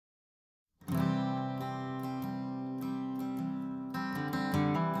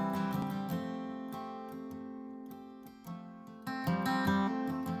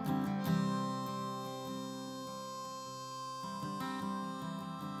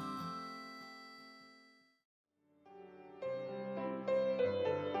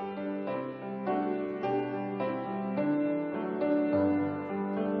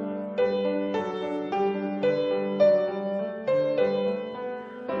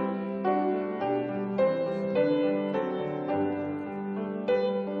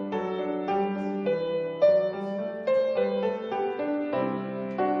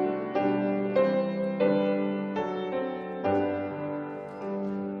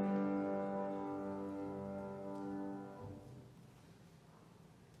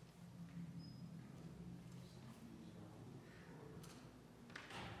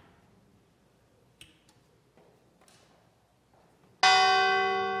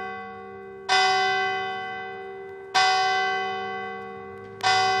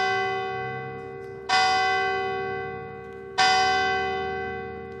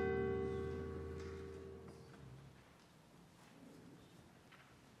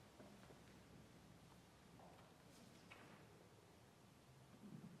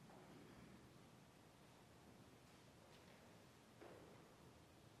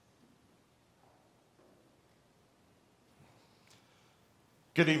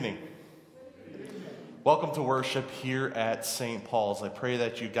Good evening. Welcome to worship here at St. Paul's. I pray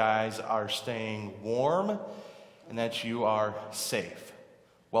that you guys are staying warm and that you are safe.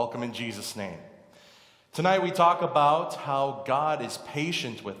 Welcome in Jesus' name. Tonight we talk about how God is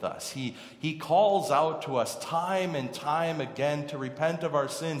patient with us. He calls out to us time and time again to repent of our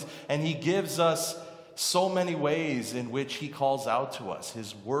sins, and He gives us so many ways in which He calls out to us.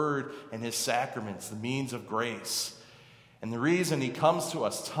 His word and His sacraments, the means of grace. And the reason He comes to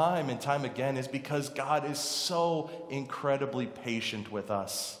us time and time again is because God is so incredibly patient with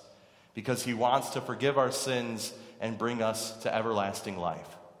us, because He wants to forgive our sins and bring us to everlasting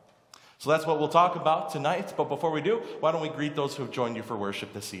life. So that's what we'll talk about tonight. But before we do, why don't we greet those who have joined you for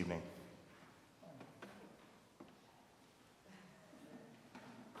worship this evening.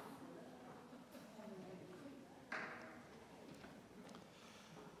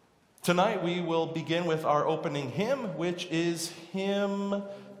 Tonight we will begin with our opening hymn, which is hymn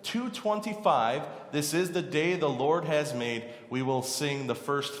 225. This is the day the Lord has made. We will sing the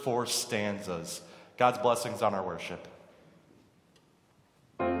first four stanzas. God's blessings on our worship.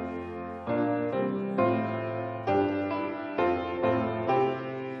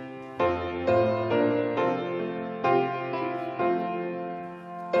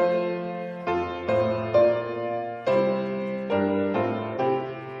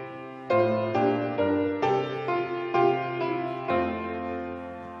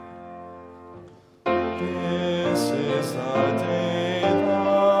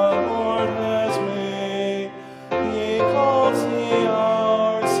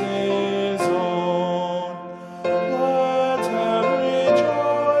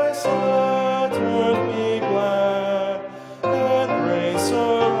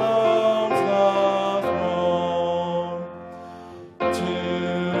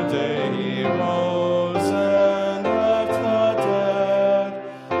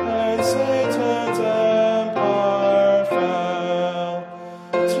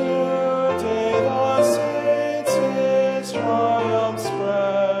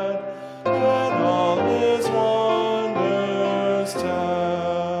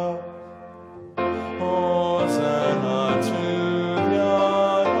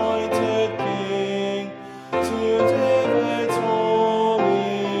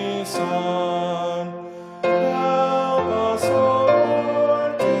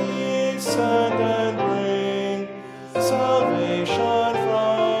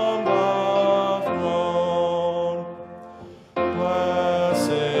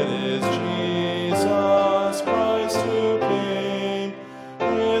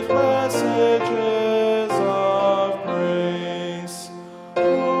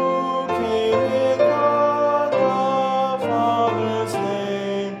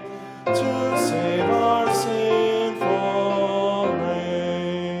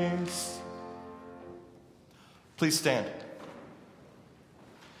 Please stand.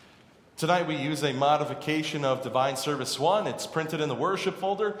 Tonight we use a modification of Divine Service 1. It's printed in the worship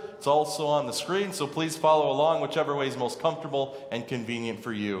folder. It's also on the screen, so please follow along whichever way is most comfortable and convenient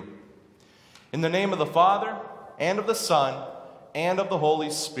for you. In the name of the Father, and of the Son, and of the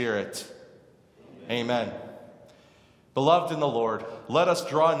Holy Spirit. Amen. Beloved in the Lord, let us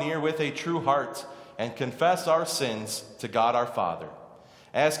draw near with a true heart and confess our sins to God our Father,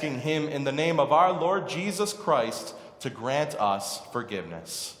 asking Him in the name of our Lord Jesus Christ to grant us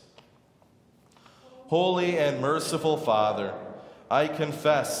forgiveness. Holy and merciful Father, I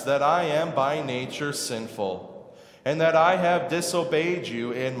confess that I am by nature sinful, and that I have disobeyed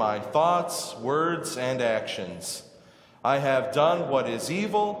you in my thoughts, words, and actions. I have done what is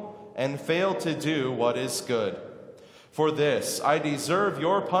evil and failed to do what is good. For this I deserve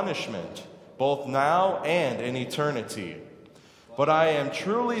your punishment, both now and in eternity. But I am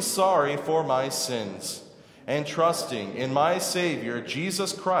truly sorry for my sins, and trusting in my Savior,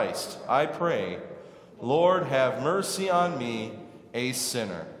 Jesus Christ, I pray, Lord, have mercy on me, a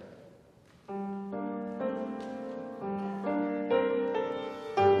sinner.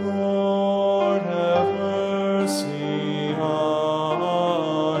 Lord, have mercy on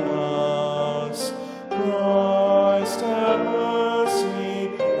us. Christ, have mercy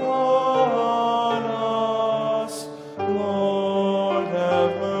on us. Lord,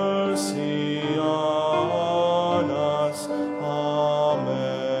 have mercy on us. Amen.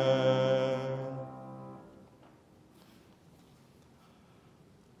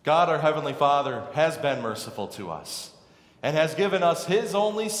 God, our Heavenly Father, has been merciful to us and has given us His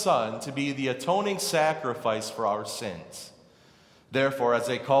only Son to be the atoning sacrifice for our sins. Therefore, as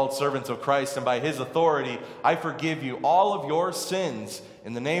a called servant of Christ and by His authority, I forgive you all of your sins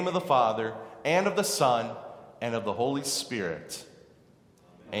in the name of the Father, and of the Son, and of the Holy Spirit.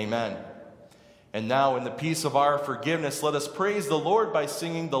 Amen. And now, in the peace of our forgiveness, let us praise the Lord by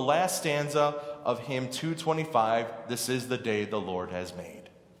singing the last stanza of hymn 225, This is the Day the Lord has made.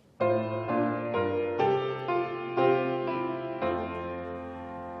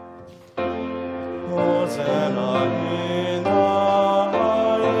 Hosanna in the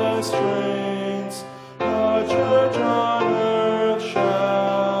highest strains, the church on earth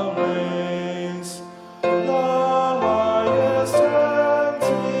shall raise. The highest hands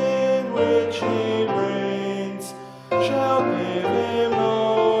in which he reigns shall give him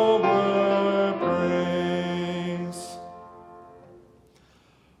nobler praise.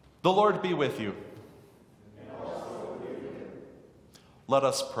 The Lord be with you. And also with you. Let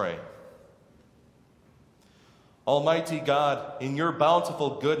us pray. Almighty God, in your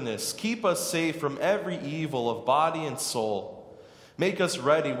bountiful goodness, keep us safe from every evil of body and soul. Make us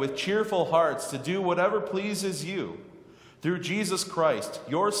ready with cheerful hearts to do whatever pleases you. Through Jesus Christ,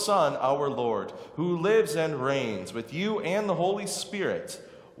 your Son, our Lord, who lives and reigns with you and the Holy Spirit,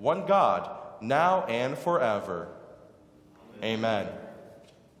 one God, now and forever. Amen.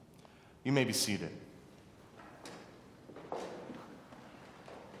 You may be seated.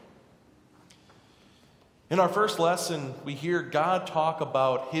 In our first lesson, we hear God talk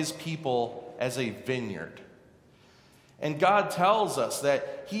about his people as a vineyard. And God tells us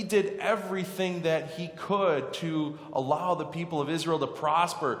that he did everything that he could to allow the people of Israel to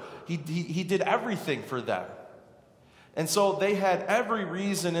prosper. He did everything for them. And so they had every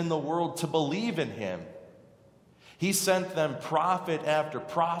reason in the world to believe in him. He sent them prophet after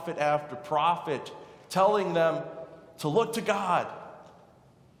prophet after prophet, telling them to look to God.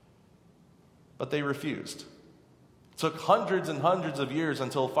 But they refused. It took hundreds and hundreds of years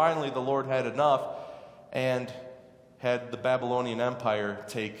until finally the Lord had enough and had the Babylonian Empire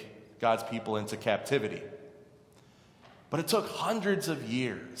take God's people into captivity. But it took hundreds of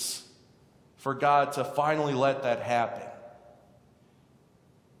years for God to finally let that happen.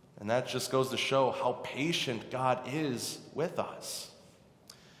 And that just goes to show how patient God is with us.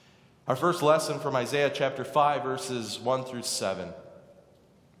 Our first lesson from Isaiah chapter 5, verses 1 through 7.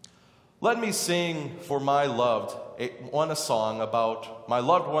 Let me sing for my loved one a song about my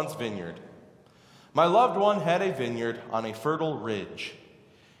loved one's vineyard. My loved one had a vineyard on a fertile ridge.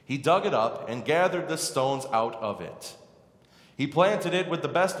 He dug it up and gathered the stones out of it. He planted it with the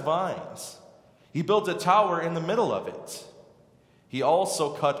best vines. He built a tower in the middle of it. He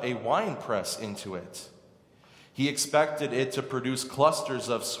also cut a winepress into it. He expected it to produce clusters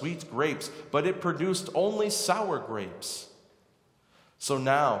of sweet grapes, but it produced only sour grapes. So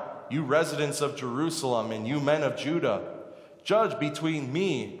now, you residents of Jerusalem and you men of Judah, judge between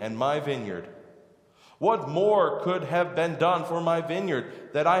me and my vineyard. What more could have been done for my vineyard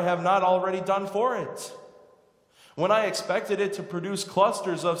that I have not already done for it? When I expected it to produce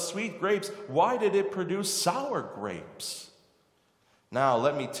clusters of sweet grapes, why did it produce sour grapes? Now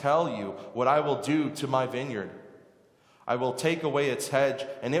let me tell you what I will do to my vineyard. I will take away its hedge,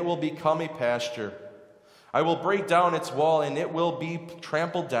 and it will become a pasture. I will break down its wall, and it will be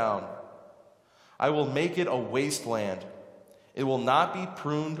trampled down. I will make it a wasteland. It will not be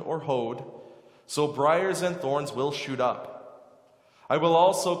pruned or hoed, so briars and thorns will shoot up. I will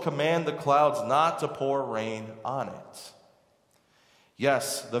also command the clouds not to pour rain on it.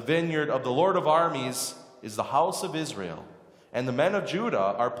 Yes, the vineyard of the Lord of armies is the house of Israel, and the men of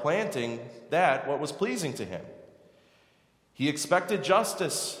Judah are planting that what was pleasing to him. He expected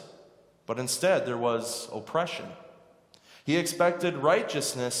justice, but instead there was oppression. He expected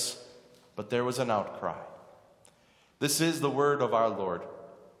righteousness, but there was an outcry. This is the word of our Lord.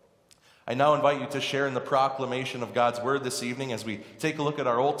 I now invite you to share in the proclamation of God's word this evening as we take a look at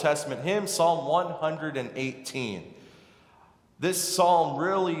our Old Testament hymn, Psalm 118. This psalm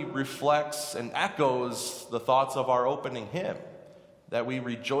really reflects and echoes the thoughts of our opening hymn, that we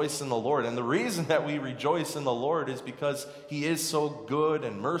rejoice in the Lord. And the reason that we rejoice in the Lord is because he is so good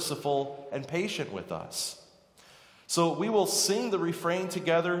and merciful and patient with us. So we will sing the refrain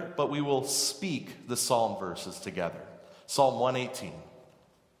together, but we will speak the psalm verses together. Psalm 118.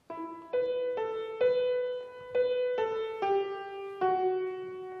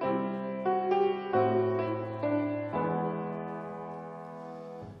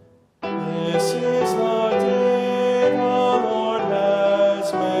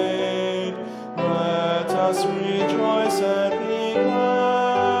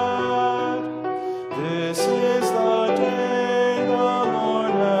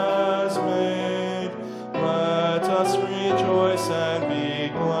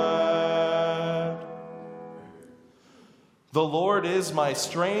 The Lord is my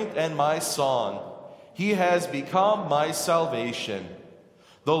strength and my song. He has become my salvation.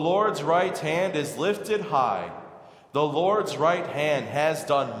 The Lord's right hand is lifted high. The Lord's right hand has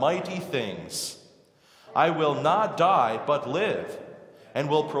done mighty things. I will not die, but live, and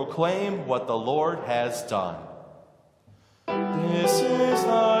will proclaim what the Lord has done. This is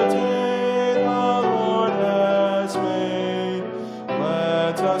the day the Lord has made.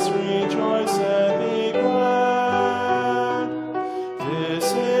 Let us rejoice and be glad. This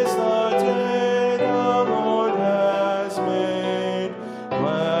is the day the Lord has made.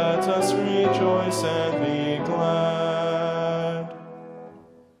 Let us rejoice and be glad.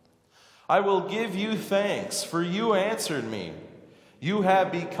 I will give you thanks, for you answered me. You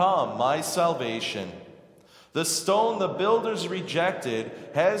have become my salvation. The stone the builders rejected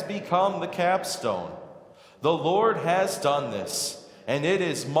has become the capstone. The Lord has done this, and it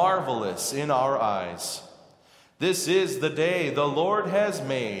is marvelous in our eyes. This is the day the Lord has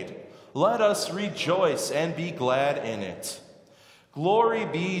made. Let us rejoice and be glad in it. Glory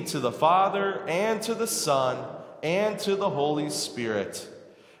be to the Father, and to the Son, and to the Holy Spirit,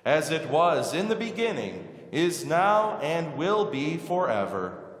 as it was in the beginning, is now, and will be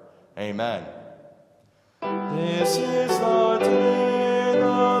forever. Amen. This is the day the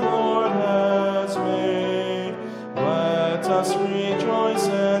Lord has made. Let us rejoice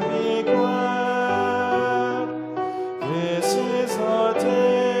and be glad. This is the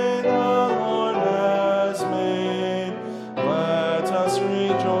day the Lord has made. Let us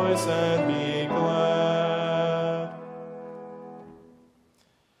rejoice and be glad.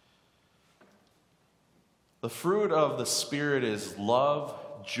 The fruit of the Spirit is love,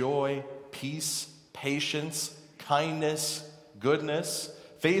 joy, peace, patience, kindness, goodness,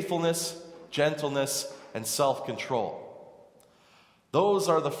 faithfulness, gentleness, and self-control. Those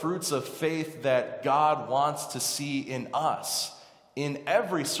are the fruits of faith that God wants to see in us in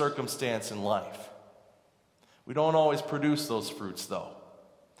every circumstance in life. We don't always produce those fruits, though.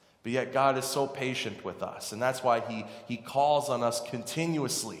 But yet God is so patient with us, and that's why he calls on us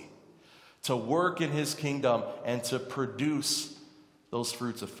continuously to work in his kingdom and to produce those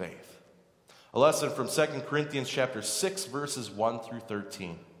fruits of faith. A lesson from 2 Corinthians chapter 6, verses 1 through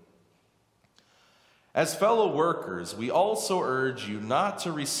 13. As fellow workers, we also urge you not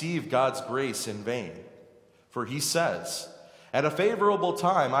to receive God's grace in vain. For he says, "At a favorable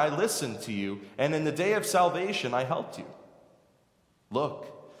time I listened to you, and in the day of salvation I helped you." Look,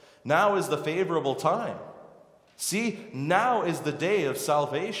 now is the favorable time. See, now is the day of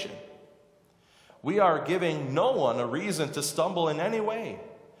salvation. We are giving no one a reason to stumble in any way,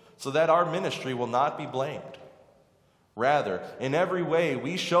 so that our ministry will not be blamed. Rather, in every way,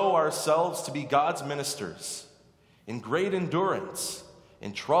 we show ourselves to be God's ministers, in great endurance,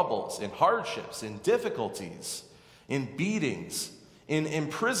 in troubles, in hardships, in difficulties, in beatings, in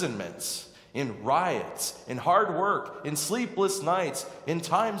imprisonments, in riots, in hard work, in sleepless nights, in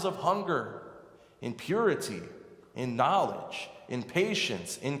times of hunger, in purity, in knowledge, in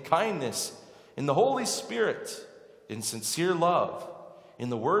patience, in kindness, in the Holy Spirit, in sincere love, in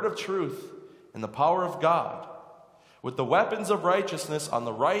the word of truth, in the power of God, with the weapons of righteousness on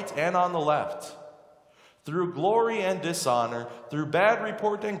the right and on the left, through glory and dishonor, through bad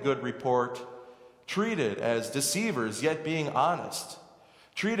report and good report, treated as deceivers yet being honest,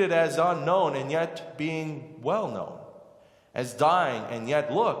 treated as unknown and yet being well known, as dying and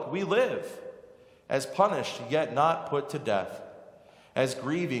yet look, we live, as punished yet not put to death, as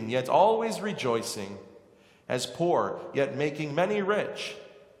grieving yet always rejoicing, as poor, yet making many rich,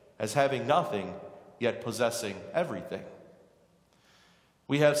 as having nothing, yet possessing everything.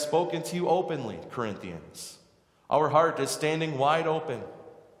 We have spoken to you openly, Corinthians. Our heart is standing wide open.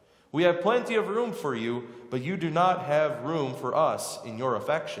 We have plenty of room for you, but you do not have room for us in your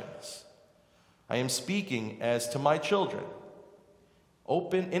affections. I am speaking as to my children.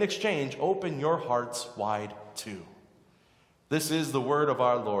 In exchange, open your hearts wide too. This is the word of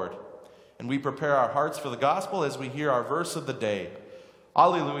our Lord. And we prepare our hearts for the gospel as we hear our verse of the day.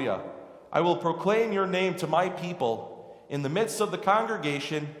 Alleluia. I will proclaim your name to my people. In the midst of the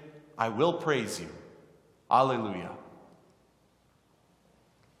congregation, I will praise you. Alleluia.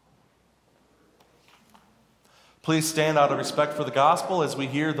 Please stand out of respect for the gospel as we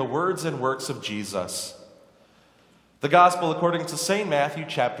hear the words and works of Jesus. The gospel according to St. Matthew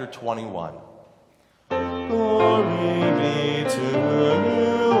chapter 21. Glory be to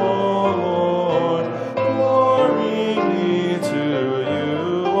you, O Lord. Glory be to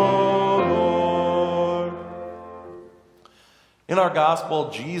you, O Lord. In our gospel,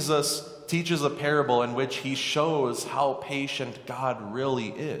 Jesus teaches a parable in which he shows how patient God really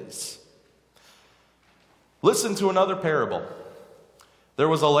is. Listen to another parable. There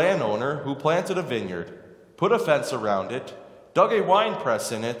was a landowner who planted a vineyard, put a fence around it, dug a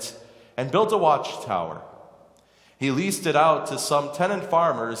winepress in it, and built a watchtower. He leased it out to some tenant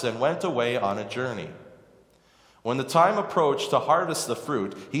farmers and went away on a journey. When the time approached to harvest the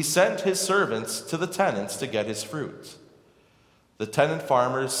fruit, he sent his servants to the tenants to get his fruit. The tenant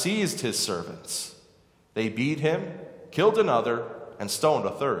farmers seized his servants. They beat him, killed another, and stoned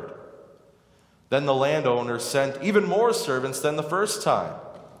a third. Then the landowner sent even more servants than the first time.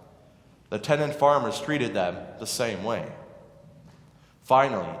 The tenant farmers treated them the same way.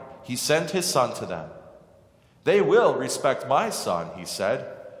 Finally, he sent his son to them. They will respect my son, he said.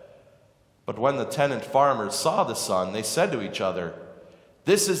 But when the tenant farmers saw the son, they said to each other,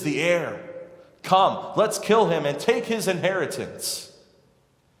 "This is the heir. Come, let's kill him and take his inheritance."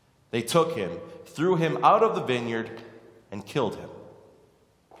 They took him, threw him out of the vineyard, and killed him.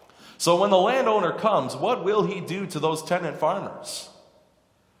 So when the landowner comes, what will he do to those tenant farmers?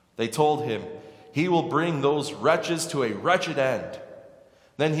 They told him, "He will bring those wretches to a wretched end.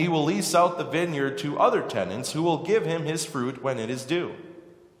 Then he will lease out the vineyard to other tenants who will give him his fruit when it is due."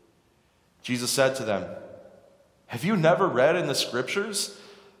 Jesus said to them, "Have you never read in the scriptures,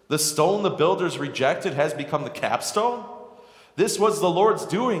 'The stone the builders rejected has become the capstone'? This was the Lord's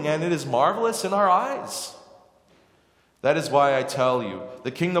doing, and it is marvelous in our eyes. That is why I tell you,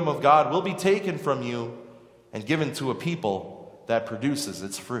 the kingdom of God will be taken from you and given to a people that produces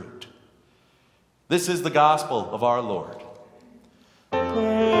its fruit." This is the gospel of our Lord.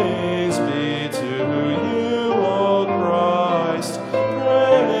 Praise be to you, O Christ.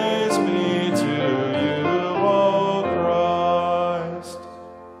 Praise be to you, O Christ.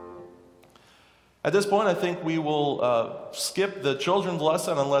 At this point, I think we will skip the children's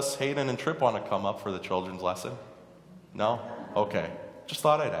lesson unless Hayden and Tripp want to come up for the children's lesson. No? Okay. Just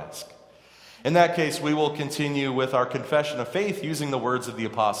thought I'd ask. In that case, we will continue with our confession of faith using the words of the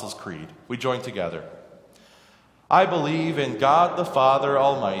Apostles' Creed. We join together. I believe in God the Father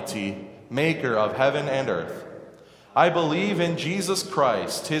Almighty, maker of heaven and earth. I believe in Jesus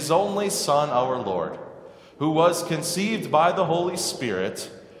Christ, his only Son, our Lord, who was conceived by the Holy Spirit,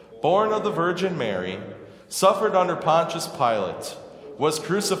 born of the Virgin Mary, suffered under Pontius Pilate, was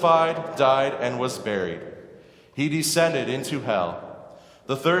crucified, died, and was buried. He descended into hell.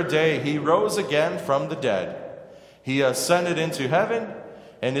 The third day he rose again from the dead. He ascended into heaven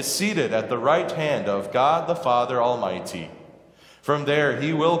and is seated at the right hand of God the Father Almighty. From there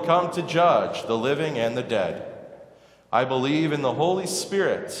he will come to judge the living and the dead. I believe in the Holy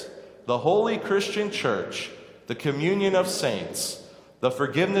Spirit, the holy Christian church, the communion of saints, the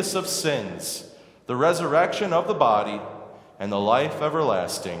forgiveness of sins, the resurrection of the body, and the life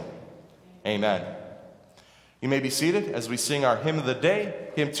everlasting. Amen. You may be seated as we sing our hymn of the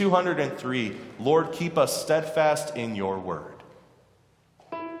day, hymn 203, Lord, Keep Us Steadfast in Your Word.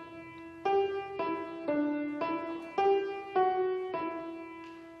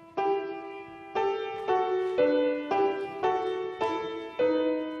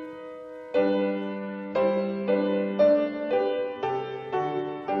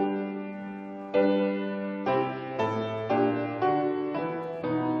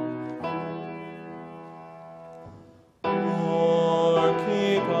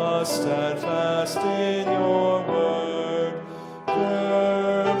 Steadfast in your word,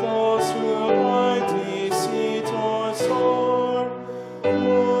 curb those who by deceit or sword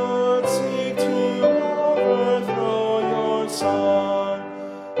would seek to overthrow your Son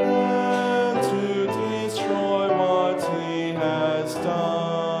and to destroy what he has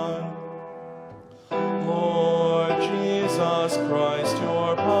done. Lord Jesus Christ,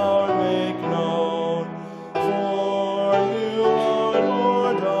 your power make known, for you are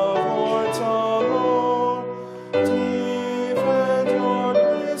Lord of lords alone. Defend your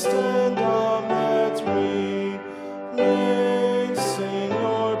Christendom that we may sing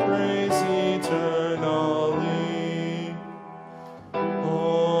your praise eternally.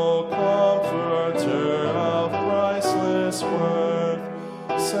 O Comforter of priceless worth,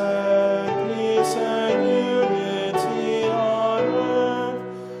 send peace and unity on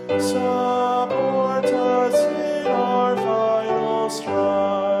earth. Support us in our final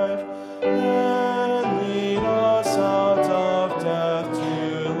strife, and lead us out of death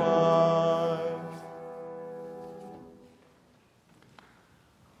to life.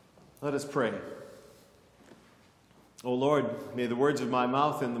 Let us pray. O Lord, may the words of my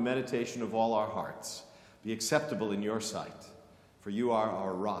mouth and the meditation of all our hearts be acceptable in your sight, for you are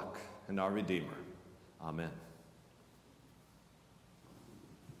our rock and our Redeemer. Amen.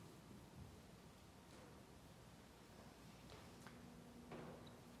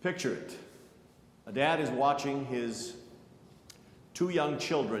 Picture it. A dad is watching his two young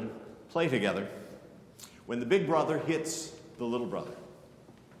children play together when the big brother hits the little brother.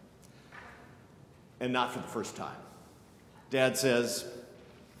 And not for the first time. Dad says,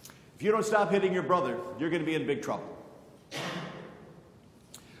 if you don't stop hitting your brother, you're going to be in big trouble.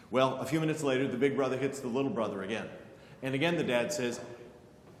 Well, a few minutes later, the big brother hits the little brother again. And again, the dad says,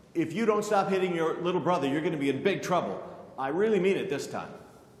 if you don't stop hitting your little brother, you're going to be in big trouble. I really mean it this time.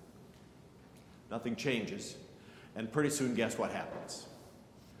 Nothing changes. And pretty soon, guess what happens?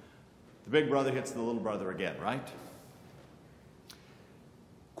 The big brother hits the little brother again, right?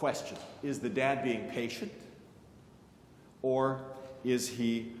 Question, is the dad being patient? Or is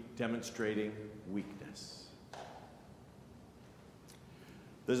he demonstrating weakness?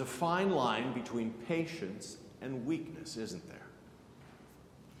 There's a fine line between patience and weakness, isn't there?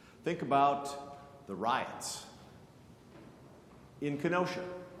 Think about the riots in Kenosha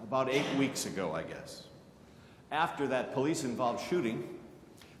about 8 weeks ago, I guess. After that police-involved shooting,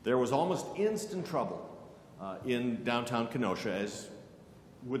 there was almost instant trouble in downtown Kenosha, as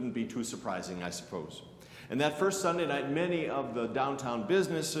wouldn't be too surprising, I suppose. And that first Sunday night, many of the downtown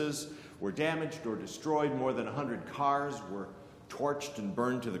businesses were damaged or destroyed. More than 100 cars were torched and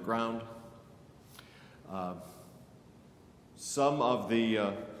burned to the ground. Some of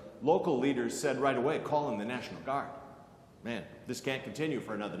the local leaders said right away, call in the National Guard. Man, this can't continue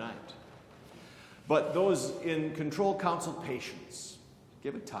for another night. But those in control counseled patience.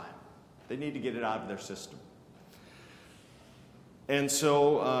 Give it time. They need to get it out of their system. And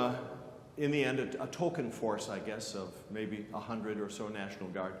so, in the end, a token force, I guess, of maybe 100 or so National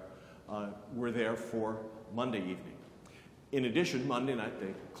Guard were there for Monday evening. In addition, Monday night,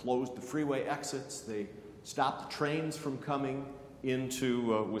 they closed the freeway exits. They stopped the trains from coming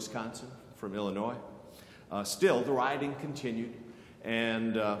into Wisconsin from Illinois. Still, the rioting continued,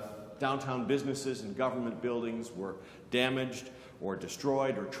 and downtown businesses and government buildings were damaged or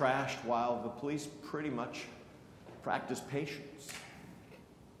destroyed or trashed, while the police pretty much practiced patience.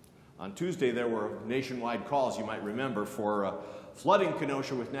 On Tuesday, there were nationwide calls, you might remember, for flooding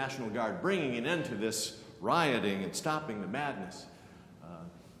Kenosha with National Guard, bringing an end to this rioting and stopping the madness.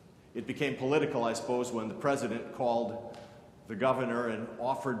 It became political, I suppose, when the president called the governor and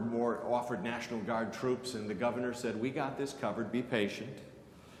offered National Guard troops, and the governor said, we got this covered, be patient.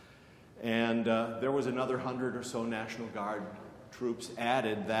 And there was another 100 or so National Guard troops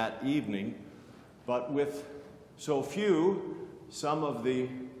added that evening, but with so few, some of the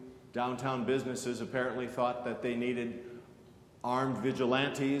downtown businesses apparently thought that they needed armed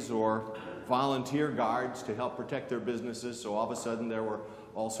vigilantes or volunteer guards to help protect their businesses, so all of a sudden there were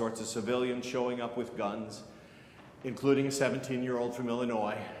all sorts of civilians showing up with guns, including a 17-year-old from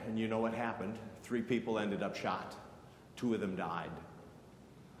Illinois, and you know what happened. 3 people ended up shot. 2 of them died.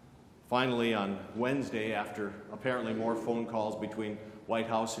 Finally, on Wednesday, after apparently more phone calls between White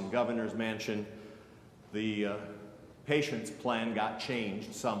House and Governor's Mansion, the patience plan got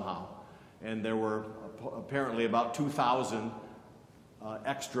changed somehow, and there were apparently about 2,000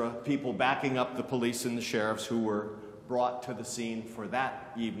 extra people backing up the police and the sheriffs who were brought to the scene for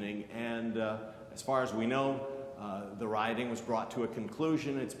that evening. And as far as we know, the rioting was brought to a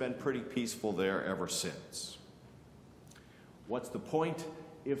conclusion. It's been pretty peaceful there ever since. What's the point?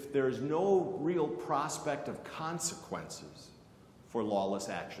 If there's no real prospect of consequences for lawless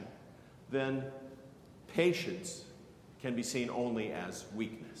action, then patience can be seen only as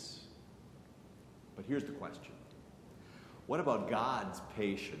weakness. But here's the question. What about God's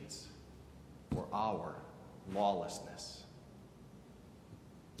patience for our lawlessness?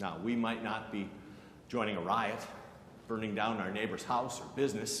 Now, we might not be joining a riot, burning down our neighbor's house or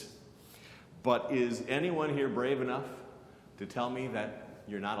business, but is anyone here brave enough to tell me that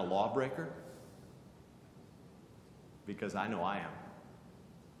you're not a lawbreaker? Because I know I am.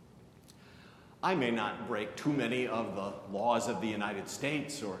 I may not break too many of the laws of the United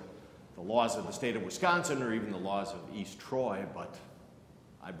States or the laws of the state of Wisconsin or even the laws of East Troy, but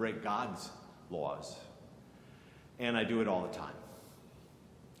I break God's laws, and I do it all the time.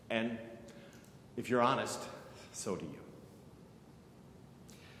 And if you're honest, so do you.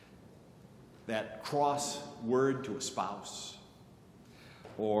 That cross word to a spouse,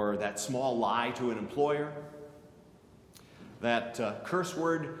 or that small lie to an employer, that curse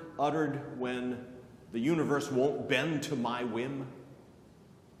word uttered when the universe won't bend to my whim,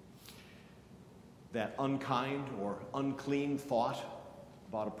 that unkind or unclean thought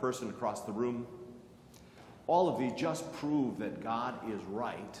about a person across the room, all of these just prove that God is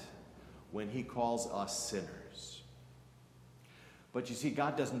right when he calls us sinners. But you see,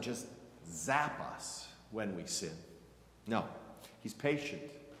 God doesn't just zap us when we sin. No, he's patient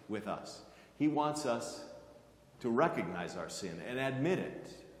with us. He wants us to recognize our sin and admit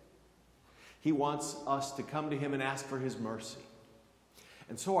it. He wants us to come to him and ask for his mercy.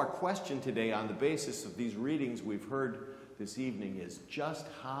 And so our question today, on the basis of these readings we've heard this evening, is just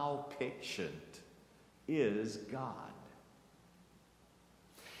how patient is God?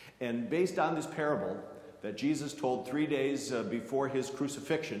 And based on this parable that Jesus told 3 days before his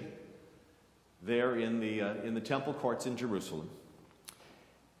crucifixion, there in the temple courts in Jerusalem,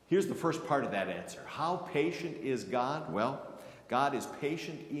 here's the first part of that answer. How patient is God? Well, God is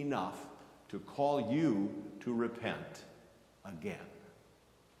patient enough to call you to repent again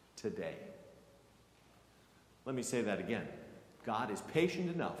today. Let me say that again. God is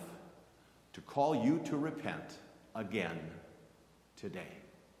patient enough to call you to repent again today.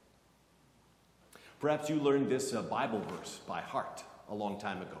 Perhaps you learned this Bible verse by heart a long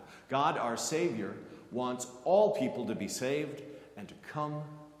time ago. God, our Savior, wants all people to be saved and to come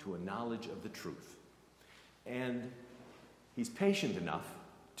to a knowledge of the truth. And he's patient enough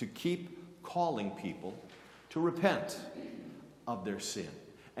to keep calling people to repent of their sin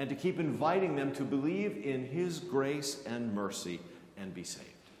and to keep inviting them to believe in his grace and mercy and be saved.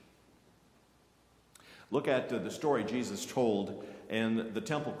 Look at the story Jesus told in the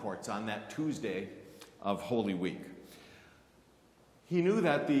temple courts on that Tuesday of Holy Week. He knew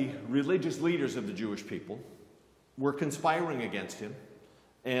that the religious leaders of the Jewish people were conspiring against him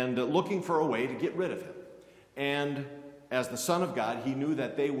and looking for a way to get rid of him. And as the Son of God, he knew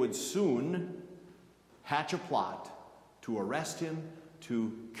that they would soon hatch a plot to arrest him,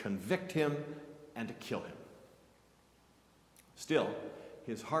 to convict him, and to kill him. Still,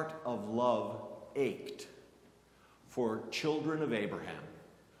 his heart of love ached for children of Abraham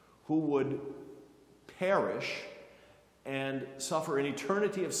who would perish and suffer an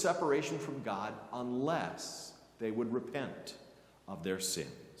eternity of separation from God unless they would repent of their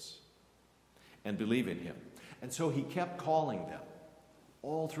sins and believe in him. And so he kept calling them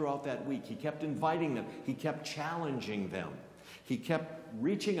all throughout that week. He kept inviting them. He kept challenging them. He kept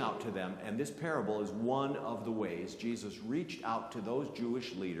reaching out to them. And this parable is one of the ways Jesus reached out to those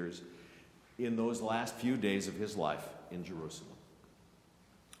Jewish leaders in those last few days of his life in Jerusalem.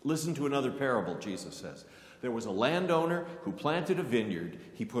 Listen to another parable, Jesus says. There was a landowner who planted a vineyard.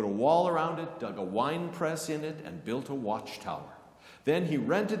 He put a wall around it, dug a wine press in it, and built a watchtower. Then he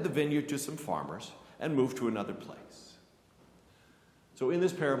rented the vineyard to some farmers and moved to another place. So in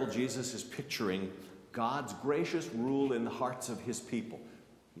this parable, Jesus is picturing God's gracious rule in the hearts of his people.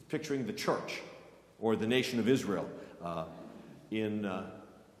 He's picturing the church, or the nation of Israel, in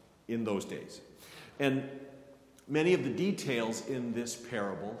those days. And many of the details in this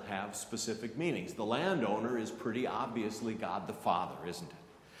parable have specific meanings. The landowner is pretty obviously God the Father, isn't it?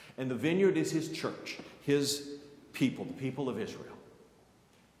 And the vineyard is his church, his people, the people of Israel.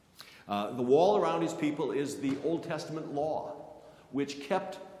 The wall around his people is the Old Testament law, which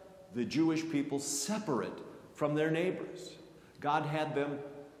kept the Jewish people separate from their neighbors. God had them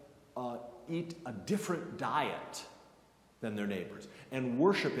eat a different diet than their neighbors and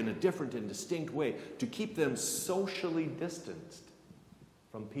worship in a different and distinct way to keep them socially distanced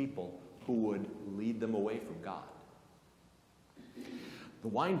from people who would lead them away from God. The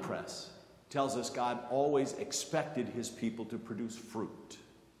winepress tells us God always expected his people to produce fruit,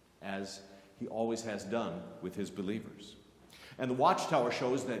 as he always has done with his believers. And the watchtower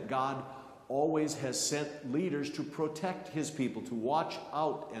shows that God always has sent leaders to protect his people, to watch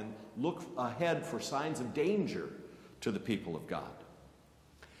out and look ahead for signs of danger to the people of God.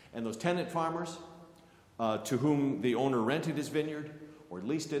 And those tenant farmers to whom the owner rented his vineyard or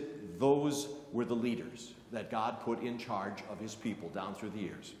leased it, those were the leaders that God put in charge of his people down through the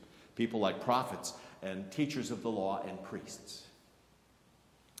years. People like prophets and teachers of the law and priests.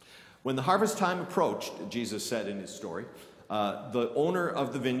 When the harvest time approached, Jesus said in his story, the owner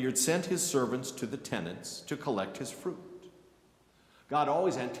of the vineyard sent his servants to the tenants to collect his fruit. God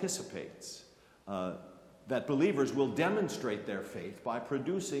always anticipates that believers will demonstrate their faith by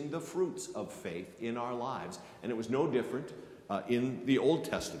producing the fruits of faith in our lives. And it was no different in the Old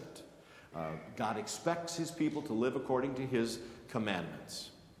Testament. God expects his people to live according to his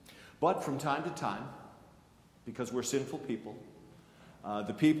commandments. But from time to time, because we're sinful people,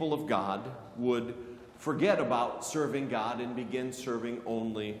 the people of God would forget about serving God and begin serving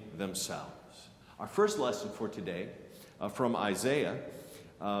only themselves. Our first lesson for today from Isaiah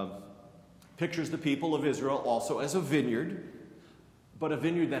pictures the people of Israel also as a vineyard, but a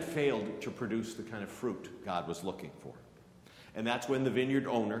vineyard that failed to produce the kind of fruit God was looking for. And that's when the vineyard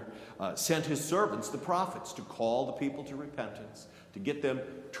owner sent his servants, the prophets, to call the people to repentance, to get them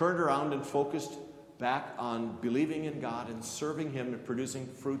turned around and focused back on believing in God and serving him and producing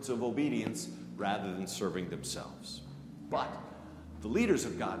fruits of obedience rather than serving themselves. But the leaders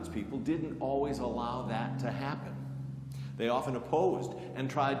of God's people didn't always allow that to happen. They often opposed and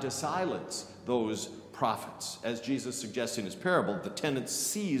tried to silence those prophets. As Jesus suggests in his parable, the tenants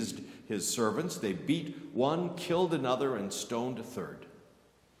seized his servants. They beat one, killed another, and stoned a third.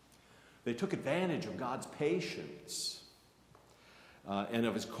 They took advantage of God's patience and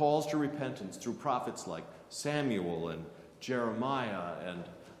of his calls to repentance through prophets like Samuel and Jeremiah and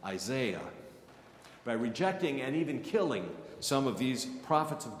Isaiah. By rejecting and even killing some of these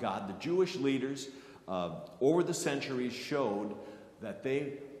prophets of God, the Jewish leaders over the centuries showed that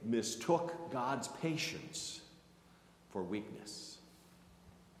they mistook God's patience for weakness.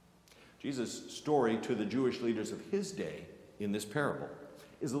 Jesus' story to the Jewish leaders of his day in this parable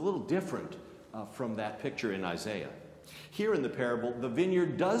is a little different from that picture in Isaiah. Here in the parable, the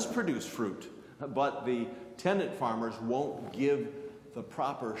vineyard does produce fruit, but the tenant farmers won't give the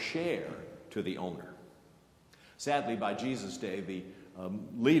proper share to the owner. Sadly, by Jesus' day, the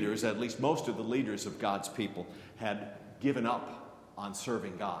leaders, at least most of the leaders of God's people, had given up on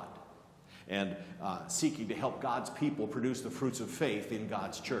serving God and seeking to help God's people produce the fruits of faith in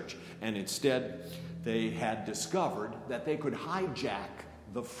God's church. And instead, they had discovered that they could hijack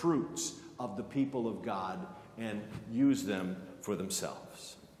the fruits of the people of God and use them for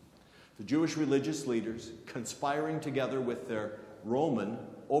themselves. The Jewish religious leaders, conspiring together with their Roman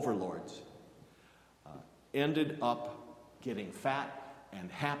overlords, ended up getting fat and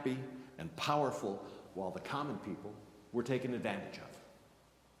happy and powerful while the common people were taken advantage of.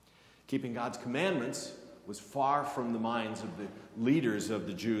 Keeping God's commandments was far from the minds of the leaders of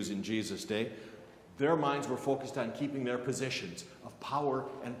the Jews in Jesus' day. Their minds were focused on keeping their positions of power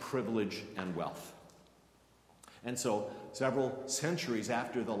and privilege and wealth. And so, several centuries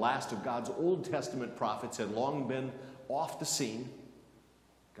after the last of God's Old Testament prophets had long been off the scene,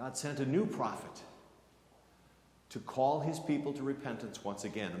 God sent a new prophet to call his people to repentance once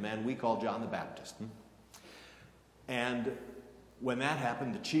again, a man we call John the Baptist. And when that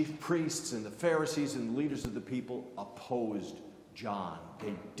happened, the chief priests and the Pharisees and the leaders of the people opposed John.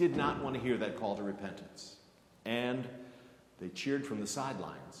 They did not want to hear that call to repentance. And they cheered from the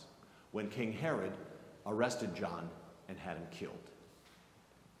sidelines when King Herod arrested John and had him killed.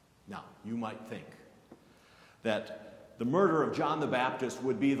 Now, you might think that the murder of John the Baptist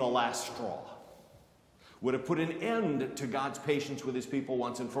would be the last straw, would have put an end to God's patience with his people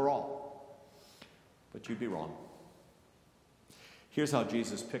once and for all. But you'd be wrong. Here's how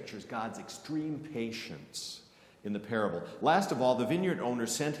Jesus pictures God's extreme patience in the parable. Last of all, the vineyard owner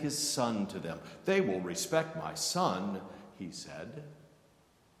sent his son to them. "They will respect my son," he said.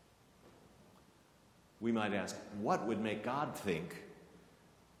 We might ask, what would make God think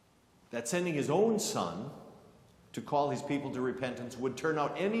that sending his own son to call his people to repentance would turn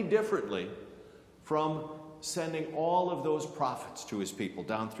out any differently from sending all of those prophets to his people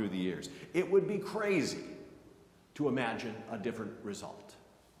down through the years? It would be crazy to imagine a different result.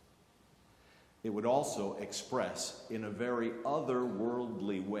 It would also express in a very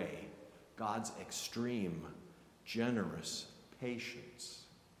otherworldly way God's extreme, generous patience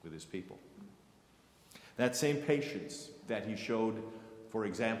with his people. That same patience that he showed, for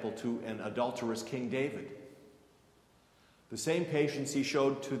example, to an adulterous King David. The same patience he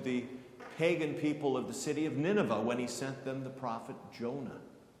showed to the pagan people of the city of Nineveh when he sent them the prophet Jonah.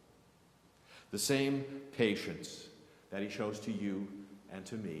 The same patience that he shows to you and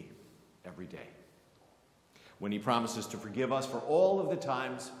to me every day, when he promises to forgive us for all of the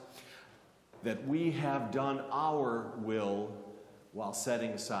times that we have done our will while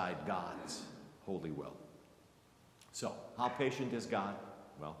setting aside God's holy will. So, how patient is God?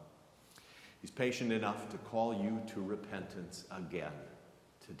 Well, he's patient enough to call you to repentance again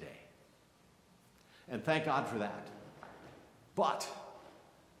today. And thank God for that. But,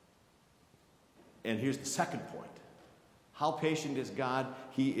 and here's the second point, how patient is God?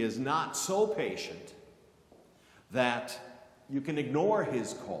 He is not so patient that you can ignore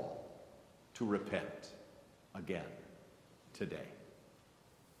his call to repent again today.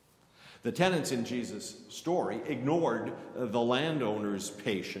 The tenants in Jesus' story ignored the landowner's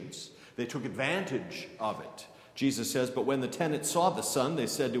patience. They took advantage of it. Jesus says, "But when the tenants saw the son, they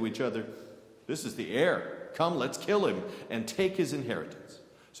said to each other, 'This is the heir. Come, let's kill him and take his inheritance.'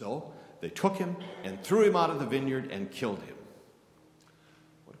 So they took him and threw him out of the vineyard and killed him."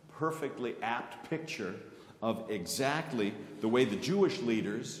 What a perfectly apt picture of exactly the way the Jewish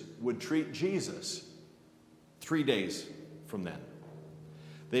leaders would treat Jesus 3 days from then.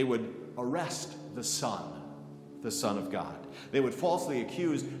 They would arrest the Son of God. They would falsely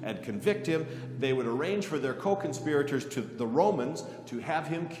accuse and convict him. They would arrange for their co-conspirators, to the Romans, to have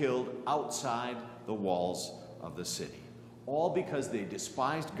him killed outside the walls of the city. all because they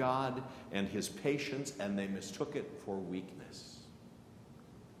despised God and his patience, and they mistook it for weakness.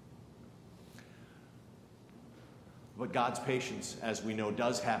 But God's patience, as we know,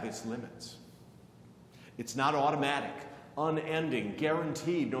 does have its limits. It's not automatic, unending,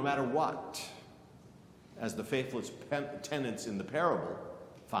 guaranteed, no matter what, as the faithless tenants in the parable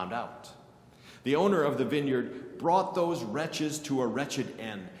found out. The owner of the vineyard brought those wretches to a wretched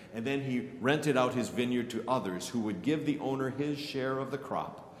end, and then he rented out his vineyard to others who would give the owner his share of the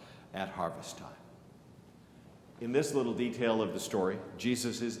crop at harvest time. In this little detail of the story,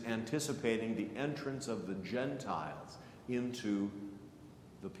 Jesus is anticipating the entrance of the Gentiles into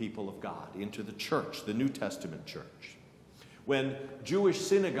the people of God, into the church, the New Testament church. When Jewish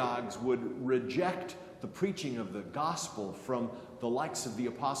synagogues would reject the preaching of the gospel from the likes of the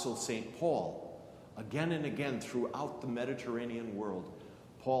Apostle St. Paul, again and again throughout the Mediterranean world,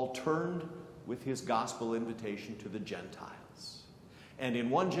 Paul turned with his gospel invitation to the Gentiles. And in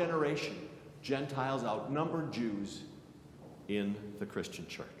one generation, Gentiles outnumbered Jews in the Christian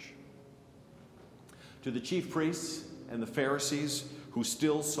church. To the chief priests and the Pharisees, who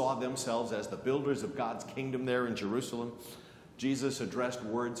still saw themselves as the builders of God's kingdom there in Jerusalem, Jesus addressed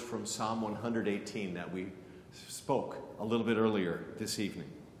words from Psalm 118 that we spoke a little bit earlier this evening.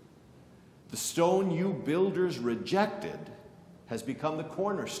 The stone you builders rejected has become the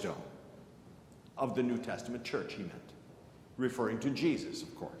cornerstone of the New Testament church, he meant, referring to Jesus,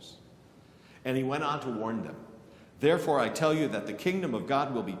 of course. And he went on to warn them, therefore I tell you that the kingdom of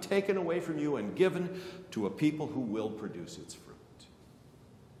God will be taken away from you and given to a people who will produce its fruit.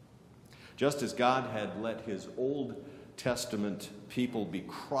 Just as God had let his Old Testament people be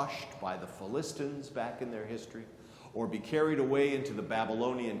crushed by the Philistines back in their history, or be carried away into the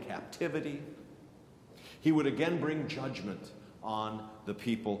Babylonian captivity, he would again bring judgment on the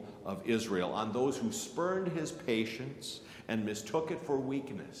people of Israel, on those who spurned his patience and mistook it for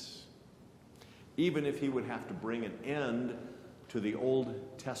weakness, even if he would have to bring an end to the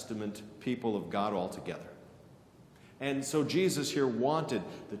Old Testament people of God altogether. And so Jesus here wanted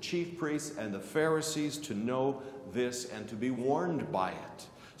the chief priests and the Pharisees to know this and to be warned by it,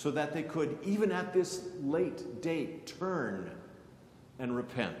 so that they could, even at this late date, turn and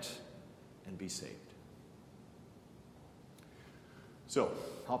repent and be saved. So,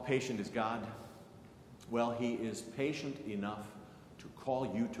 how patient is God? Well, he is patient enough to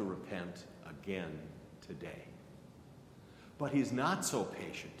call you to repent again today. But he's not so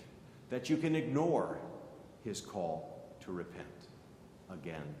patient that you can ignore his call to repent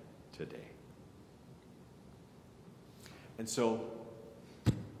again today. And so,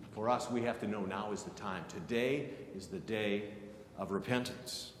 for us, we have to know now is the time. Today is the day of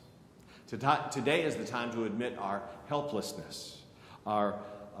repentance. Today is the time to admit our helplessness, our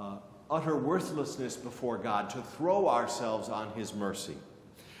utter worthlessness before God, to throw ourselves on his mercy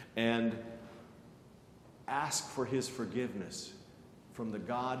and ask for his forgiveness from the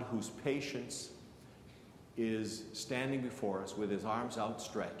God whose patience is standing before us with his arms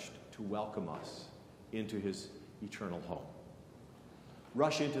outstretched to welcome us into his eternal home.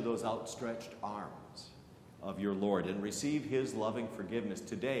 Rush into those outstretched arms of your Lord and receive his loving forgiveness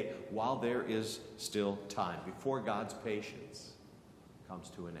today while there is still time, before God's patience comes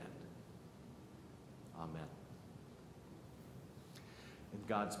to an end. Amen. And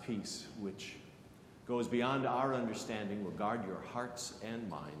God's peace, which goes beyond our understanding, will guard your hearts and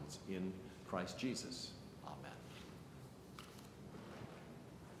minds in Christ Jesus. Amen.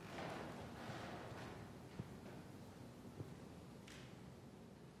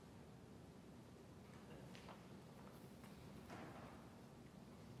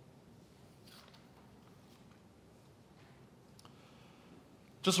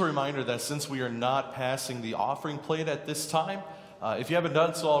 Just a reminder that since we are not passing the offering plate at this time, if you haven't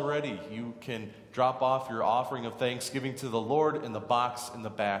done so already, you can drop off your offering of thanksgiving to the Lord in the box in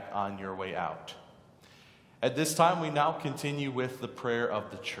the back on your way out. At this time, we now continue with the prayer of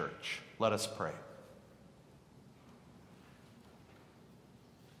the church. Let us pray.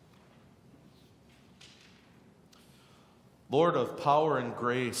 Lord of power and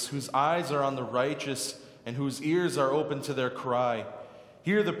grace, whose eyes are on the righteous and whose ears are open to their cry,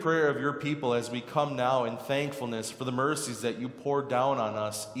 hear the prayer of your people as we come now in thankfulness for the mercies that you pour down on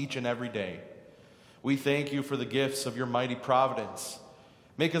us each and every day. We thank you for the gifts of your mighty providence.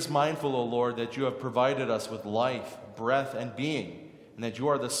 Make us mindful, O Lord, that you have provided us with life, breath, and being, and that you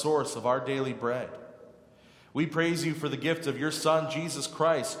are the source of our daily bread. We praise you for the gift of your Son, Jesus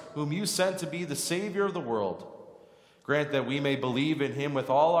Christ, whom you sent to be the Savior of the world. Grant that we may believe in him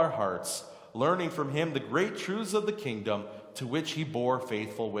with all our hearts, learning from him the great truths of the kingdom to which he bore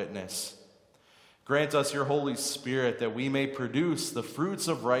faithful witness. Grant us your Holy Spirit that we may produce the fruits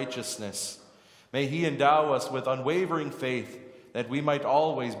of righteousness. May he endow us with unwavering faith that we might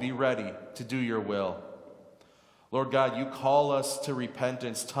always be ready to do your will. Lord God, you call us to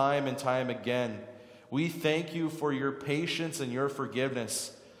repentance time and time again. We thank you for your patience and your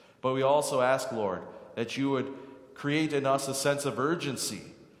forgiveness, but we also ask, Lord, that you would create in us a sense of urgency,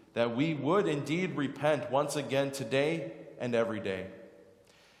 that we would indeed repent once again today and every day.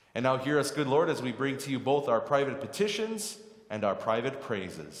 And now hear us, good Lord, as we bring to you both our private petitions and our private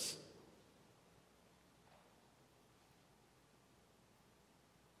praises.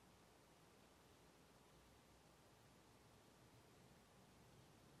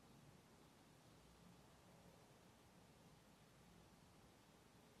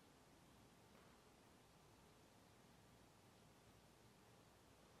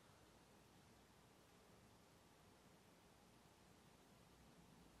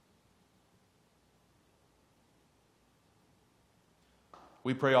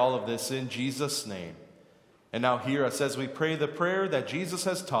 We pray all of this in Jesus' name. And now hear us as we pray the prayer that Jesus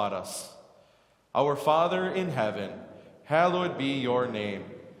has taught us. Our Father in heaven, hallowed be your name.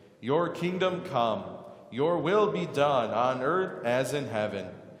 Your kingdom come, your will be done on earth as in heaven.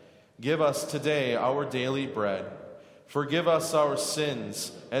 Give us today our daily bread. Forgive us our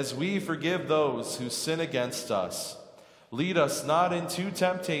sins as we forgive those who sin against us. Lead us not into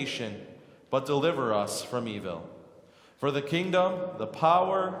temptation, but deliver us from evil. For the kingdom, the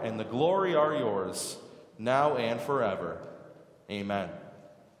power, and the glory are yours, now and forever. Amen.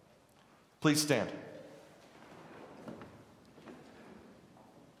 Please stand.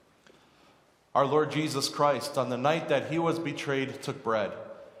 Our Lord Jesus Christ, on the night that he was betrayed, took bread.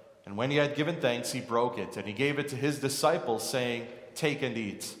 And when he had given thanks, he broke it, and he gave it to his disciples, saying, "Take and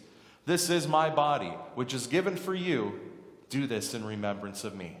eat. This is my body, which is given for you. Do this in remembrance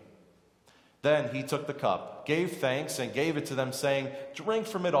of me." Then he took the cup, gave thanks, and gave it to them, saying, "Drink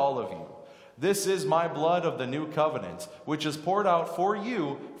from it, all of you. This is my blood of the new covenant, which is poured out for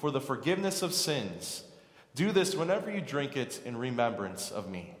you for the forgiveness of sins. Do this whenever you drink it in remembrance of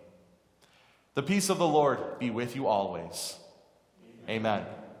me." The peace of the Lord be with you always. Amen.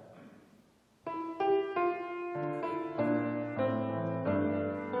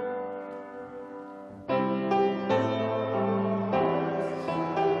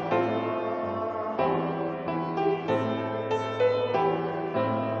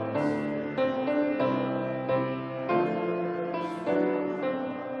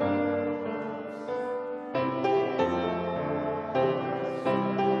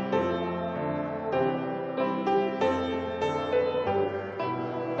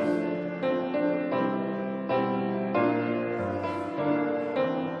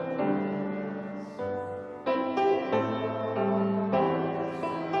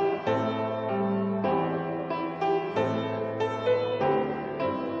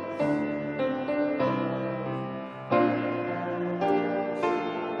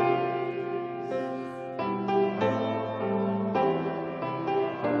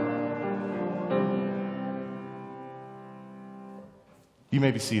 You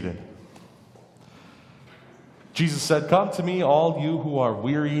may be seated. Jesus said, "Come to me, all you who are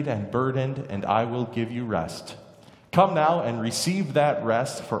wearied and burdened, and I will give you rest. Come now and receive that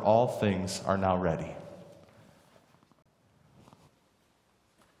rest, for all things are now ready."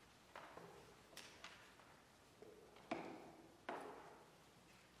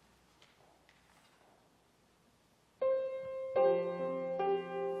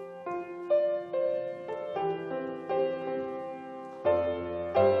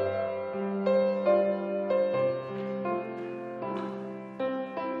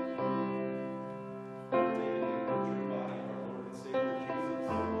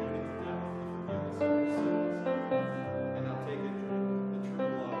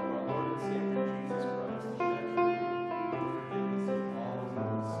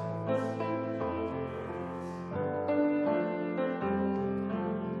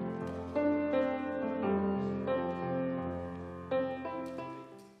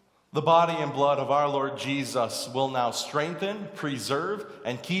 The body and blood of our Lord Jesus will now strengthen, preserve,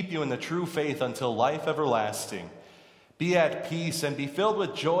 and keep you in the true faith until life everlasting. Be at peace and be filled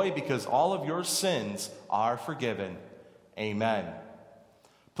with joy because all of your sins are forgiven. Amen.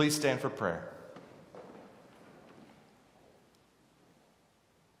 Please stand for prayer.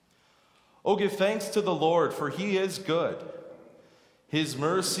 Oh, give thanks to the Lord, for he is good. His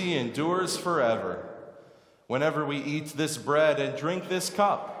mercy endures forever. Whenever we eat this bread and drink this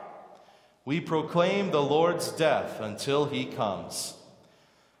cup, we proclaim the Lord's death until he comes.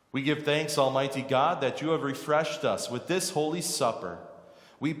 We give thanks, Almighty God, that you have refreshed us with this holy supper.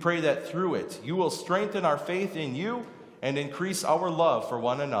 We pray that through it, you will strengthen our faith in you and increase our love for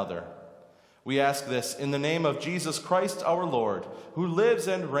one another. We ask this in the name of Jesus Christ our Lord, who lives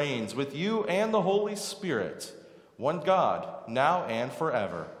and reigns with you and the Holy Spirit, one God, now and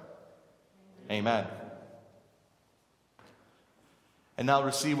forever. Amen. And now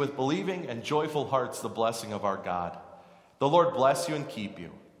receive with believing and joyful hearts the blessing of our God. The Lord bless you and keep you.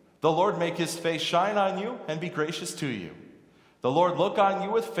 The Lord make his face shine on you and be gracious to you. The Lord look on you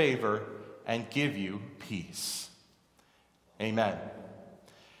with favor and give you peace. Amen.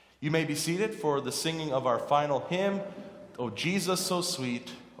 You may be seated for the singing of our final hymn, O Jesus so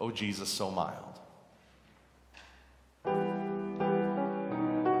sweet, O Jesus so mild.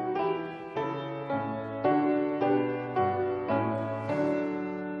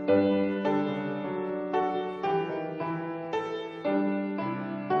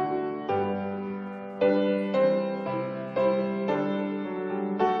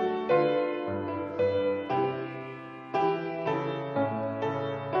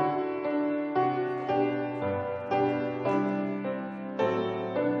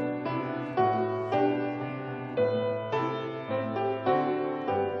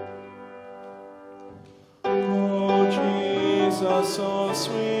 So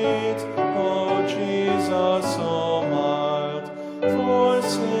sweet, oh Jesus, so mild, for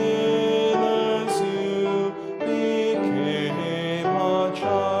sinners you became a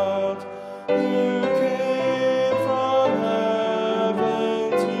child. You came from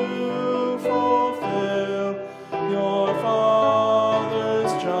heaven to fulfill your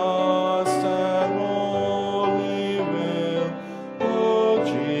Father's just and holy will. Oh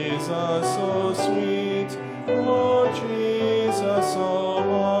Jesus, so sweet, oh Jesus, so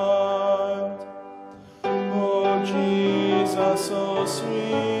mild. Oh Jesus, so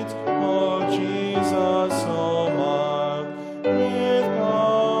sweet. Oh Jesus, so mild. With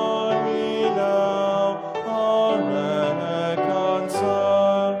God we now are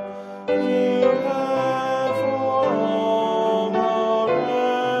reconciled. You have for all our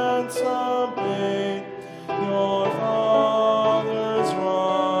ransom paid. Your Father's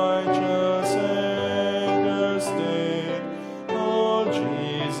righteous anger stayed. Oh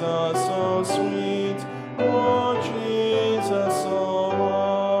Jesus, so sweet, oh Jesus, so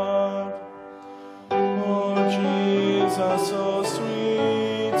mild. Oh Jesus, so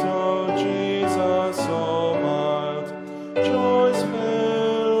sweet, oh Jesus, so mild. Joy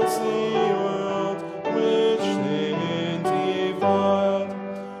fills the world which sin defiled.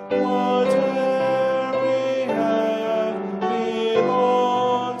 Whate'er we have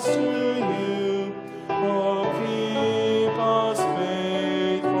belongs to you. Oh, keep us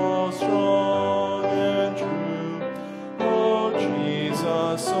faithful, strong and true. Oh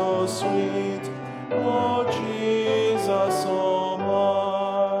Jesus, so sweet, oh Jesus, so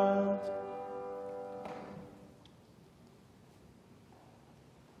mild.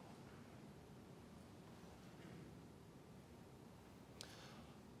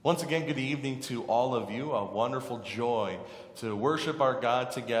 Once again, good evening to all of you. A wonderful joy to worship our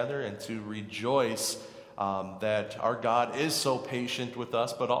God together and to rejoice that our God is so patient with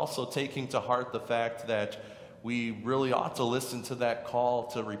us, but also taking to heart the fact that we really ought to listen to that call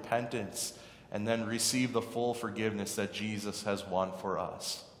to repentance and then receive the full forgiveness that Jesus has won for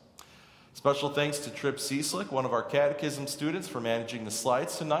us. Special thanks to Trip Cieslik, one of our catechism students, for managing the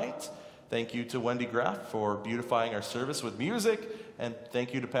slides tonight. Thank you to Wendy Graff for beautifying our service with music. And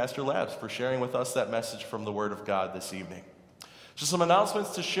thank you to Pastor Laabs for sharing with us that message from the Word of God this evening. Just some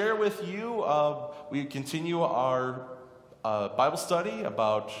announcements to share with you. We continue our Bible study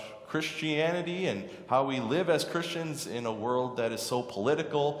about Christianity and how we live as Christians in a world that is so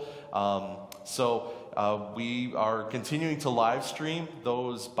political. We are continuing to live stream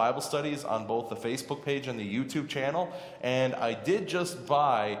those Bible studies on both the Facebook page and the YouTube channel. And I did just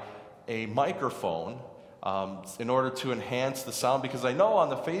buy a microphone in order to enhance the sound, because I know on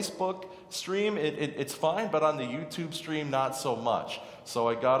the Facebook stream it's fine, but on the YouTube stream not so much. So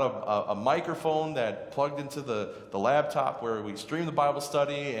I got a microphone that plugged into the laptop where we stream the Bible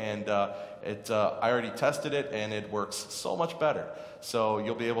study, and I already tested it, and it works so much better. So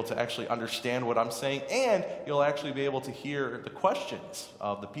you'll be able to actually understand what I'm saying, and you'll actually be able to hear the questions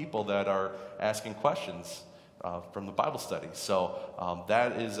of the people that are asking questions from the Bible study. So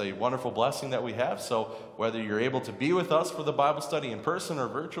that is a wonderful blessing that we have. So whether you're able to be with us for the Bible study in person or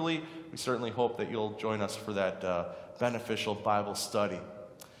virtually, we certainly hope that you'll join us for that beneficial Bible study.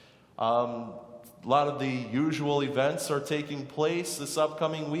 A lot of the usual events are taking place this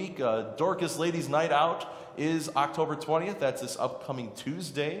upcoming week. Dorcas Ladies Night Out is October 20th. That's this upcoming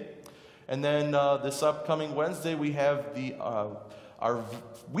Tuesday. And then this upcoming Wednesday, we have the our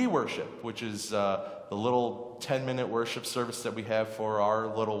We Worship, which is the little 10-minute worship service that we have for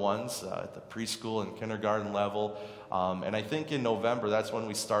our little ones at the preschool and kindergarten level. And I think in November, that's when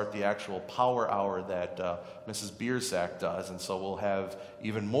we start the actual power hour that Mrs. Bierzak does. And so we'll have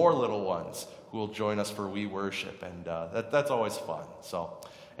even more little ones who will join us for We Worship. And that's always fun.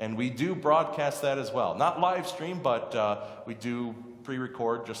 And we do broadcast that as well. Not live stream, but we do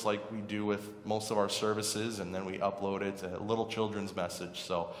pre-record just like we do with most of our services, and then we upload it to a little children's message.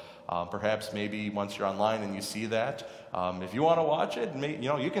 So perhaps maybe once you're online and you see that, if you want to watch it,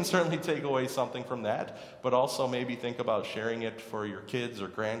 you can certainly take away something from that, but also maybe think about sharing it for your kids or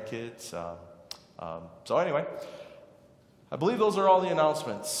grandkids. So anyway, I believe those are all the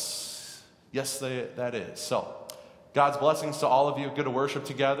announcements. Yes, that is. So God's blessings to all of you. Good to worship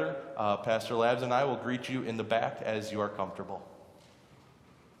together. Pastor Laabs and I will greet you in the back as you are comfortable.